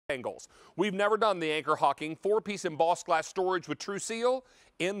rectangles. We've never done the Anchor Hocking 4-piece embossed glass storage with True Seal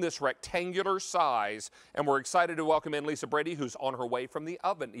in this rectangular size. And we're excited to welcome in Lisa Brady, who's on her way from the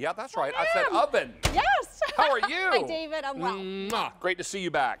oven. Yeah, that's right. I said oven. Yes. How are you? Hi, David. I'm well. Mwah. Great to see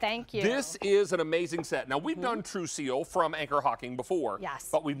you back. Thank you. This is an amazing set. Now, we've done True Seal from Anchor Hocking before. Yes.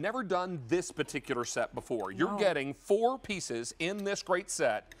 But we've never done this particular set before. You're getting 4 pieces in this great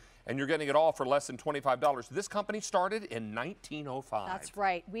set, and you're getting it all for less than $25. This company started in 1905. That's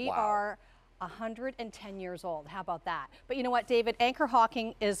right. We are 110 years old. How about that? But you know what, David? Anchor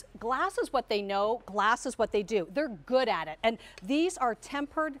Hocking is glass is what they know, glass is what they do. They're good at it. And these are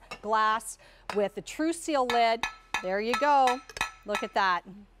tempered glass with the True Seal lid. There you go. Look at that.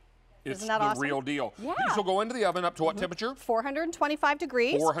 It's Isn't that the awesome? real deal. Yeah. These will go into the oven up to what temperature? 425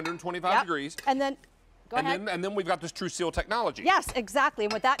 degrees. 425 degrees. And then, go ahead. And then we've got this True Seal technology. Yes, exactly.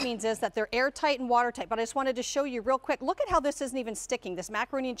 And what that means is that they're airtight and watertight. But I just wanted to show you real quick. Look at how this isn't even sticking, this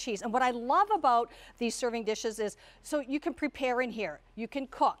macaroni and cheese. And what I love about these serving dishes is, so you can prepare in here. You can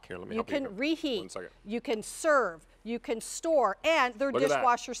cook. Here, let me you help can you. reheat. 1 second. You can serve. You can store, and they're Look at that.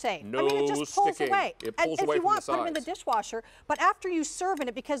 dishwasher safe. No I mean, it just pulls sticking. away. It And pulls if away you from want, the put them in the sides. dishwasher. But after you serve in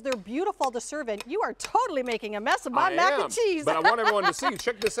it, because they're beautiful to serve in, you are totally making a mess of my mac and cheese. But I want everyone to see.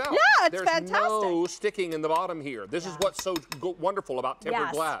 Check this out. Yeah, it's There's fantastic. no sticking in the bottom here. This is what's so wonderful about tempered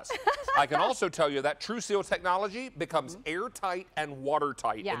Yes. glass. I can also tell you that True Seal technology becomes airtight and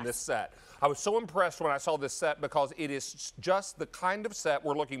watertight in this set. I was so impressed when I saw this set because it is just the kind of set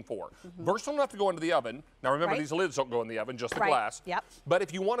we're looking for. Versatile enough to go into the oven. Now remember, these lids don't go in the oven, just the glass. Yep. But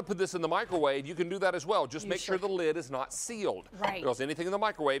if you want to put this in the microwave, you can do that as well. Just make sure the lid is not sealed. Right. Because anything in the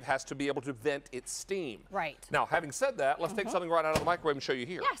microwave has to be able to vent its steam. Right. Now, having said that, let's take something right out of the microwave and show you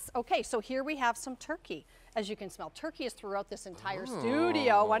here. Yes, okay, so here we have some turkey. As you can smell, turkey is throughout this entire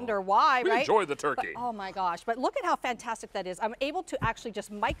studio. Wonder why, We right? enjoy the turkey. But, oh my gosh, but look at how fantastic that is. I'm able to actually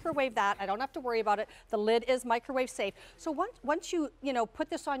just microwave that. I don't have to worry about it. The lid is microwave safe. So once you put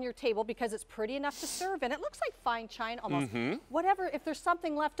this on your table, because it's pretty enough to serve in, it looks like fine china almost. Whatever, if there's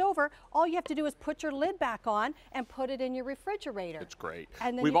something left over, all you have to do is put your lid back on and put it in your refrigerator. It's great.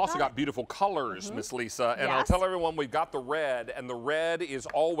 And then we've also got it. beautiful colors, Miss Lisa, and I'll Yes. tell everyone we've got the red, and the red is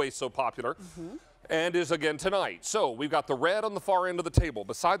always so popular. And is again tonight. So we've got the red on the far end of the table.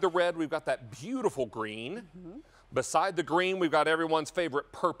 Beside the red, we've got that beautiful green. Beside the green, we've got everyone's favorite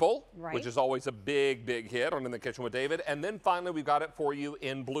purple, which is always a big, big hit on In the Kitchen with David. And then finally, we've got it for you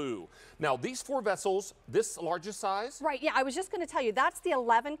in blue. Now, these 4 vessels, this largest size. Right, yeah, I was just going to tell you, that's the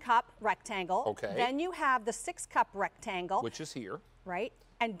 11-cup rectangle. Okay. Then you have the 6-cup rectangle. Which is here. Right?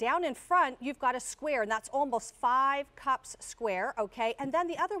 And down in front, you've got a square, and that's almost 5 cups square, okay? And then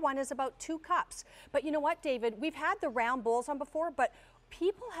the other one is about 2 cups. But you know what, David? We've had the round bowls on before, but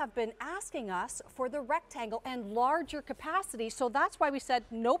people have been asking us for the rectangle and larger capacity, so that's why we said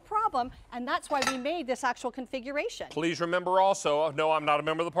no problem, and that's why we made this actual configuration. Please remember also, no, I'm not a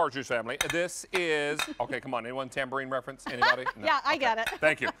member of the Partridge Family. This is, okay, come on, anyone tambourine reference? Anybody? No. Yeah, I get it.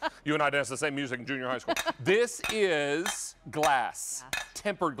 Thank you. You and I danced the same music in junior high school. This is glass,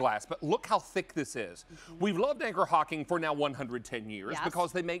 tempered glass, but look how thick this is. We've loved Anchor Hocking for now 110 years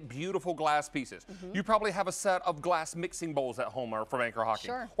because they make beautiful glass pieces. You probably have a set of glass mixing bowls at home or from Anchor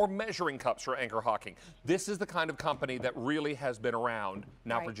Hocking, or measuring cups for Anchor Hocking. This is the kind of company that really has been around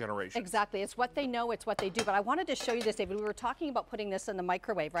now for generations. Exactly. It's what they know, it's what they do. But I wanted to show you this, David. We were talking about putting this in the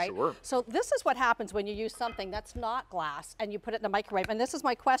microwave, right? Sure. So this is what happens when you use something that's not glass and you put it in the microwave. And this is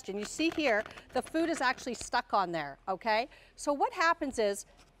my question. You see here, the food is actually stuck on there, okay? So what happens is,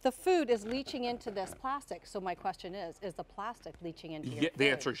 the food is leaching into this plastic. So my question is the plastic leaching into your food? The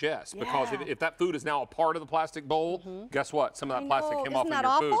answer is yes, because if that food is now a part of the plastic bowl, guess what? Some of that plastic came off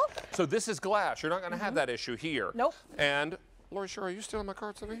of your food. So this is glass. You're not going to have that issue here. Nope. And, Lori Shore, are you stealing my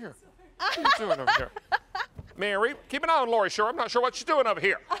cards over here? What are you doing over here? Mary, keep an eye on Lori Shore. I'm not sure what she's doing over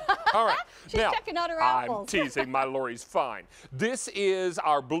here. All right. She's checking out her apples. I'm teasing. My Lori's fine. This is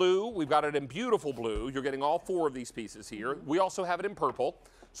our blue. We've got it in beautiful blue. You're getting all 4 of these pieces here. We also have it in purple.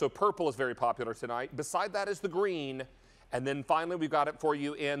 So purple is very popular tonight. Beside that is the green. And then finally, we've got it for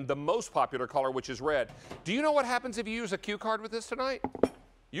you in the most popular color, which is red. Do you know what happens if you use a Q card with this tonight?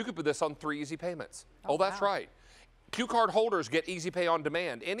 You could put this on 3 easy payments. Oh, that's right. Q card holders get easy pay on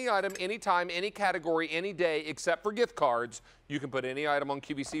demand. Any item, anytime, any category, any day, except for gift cards. You can put any item on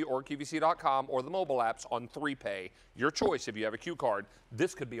QVC or QVC.com or the mobile apps on 3 pay. Your choice if you have a Q card.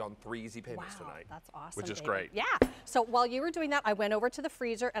 This could be on 3 easy payments tonight. That's awesome, which is David. great. Yeah. So while you were doing that, I went over to the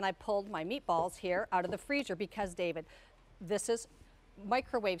freezer and I pulled my meatballs here out of the freezer because, David, this is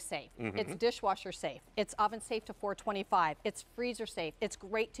microwave safe, it's dishwasher safe, it's oven safe to 425, it's freezer safe, it's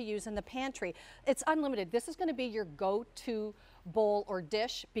great to use in the pantry, it's unlimited. This is going to be your go-to bowl or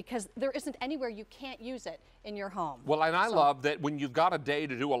dish because there isn't anywhere you can't use it in your home. Well, and I love that when you've got a day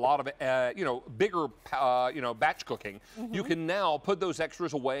to do a lot of, bigger, batch cooking, you can now put those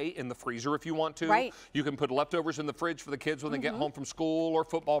extras away in the freezer if you want to. Right. You can put leftovers in the fridge for the kids when they get home from school or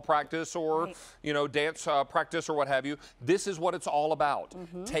football practice or, dance practice or what have you. This is what it's all about.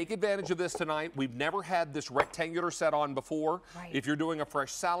 Take advantage of this tonight. We've never had this rectangular set on before. Right. If you're doing a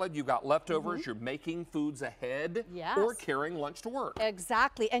fresh salad, you've got leftovers, you're making foods ahead or carrying lunch to work.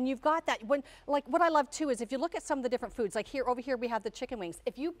 Exactly, and you've got that. Like what I love too is if you look at some of the different foods, like over here we have the chicken wings.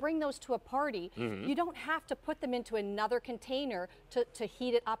 If you bring those to a party, you don't have to put them into another container to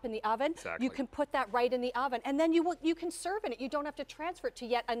heat it up in the oven. Exactly. You can put that right in the oven, and then you can serve in it. You don't have to transfer it to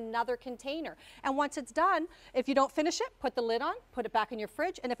yet another container. And once it's done, if you don't finish it, put the lid on, put it back in your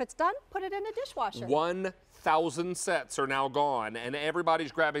fridge, and if it's done, put it in a dishwasher. 1,000 sets are now gone, and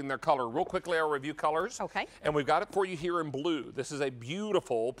everybody's grabbing their color. Real quickly, I'll review colors. Okay. And we've got it for you here in blue. This is a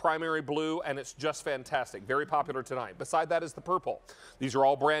beautiful primary blue, and it's just fantastic. Very popular tonight. Beside that is the purple. These are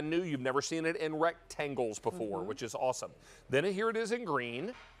all brand new. You've never seen it in rectangles before, which is awesome. Then here it is in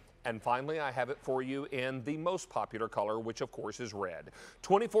green. And finally, I have it for you in the most popular color, which of course is red.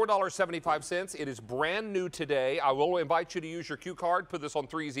 $24.75. It is brand new today. I will invite you to use your Q card. Put this on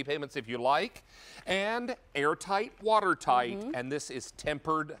 3 easy payments if you like. And airtight, watertight. And this is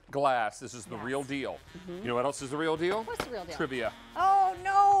tempered glass. This is the real deal. You know what else is the real deal? What's the real deal? Trivia. Oh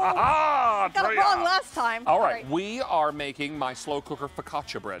no! Aha! Got it wrong last time. All right, we are making my slow cooker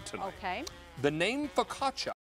focaccia bread tonight. Okay. The name focaccia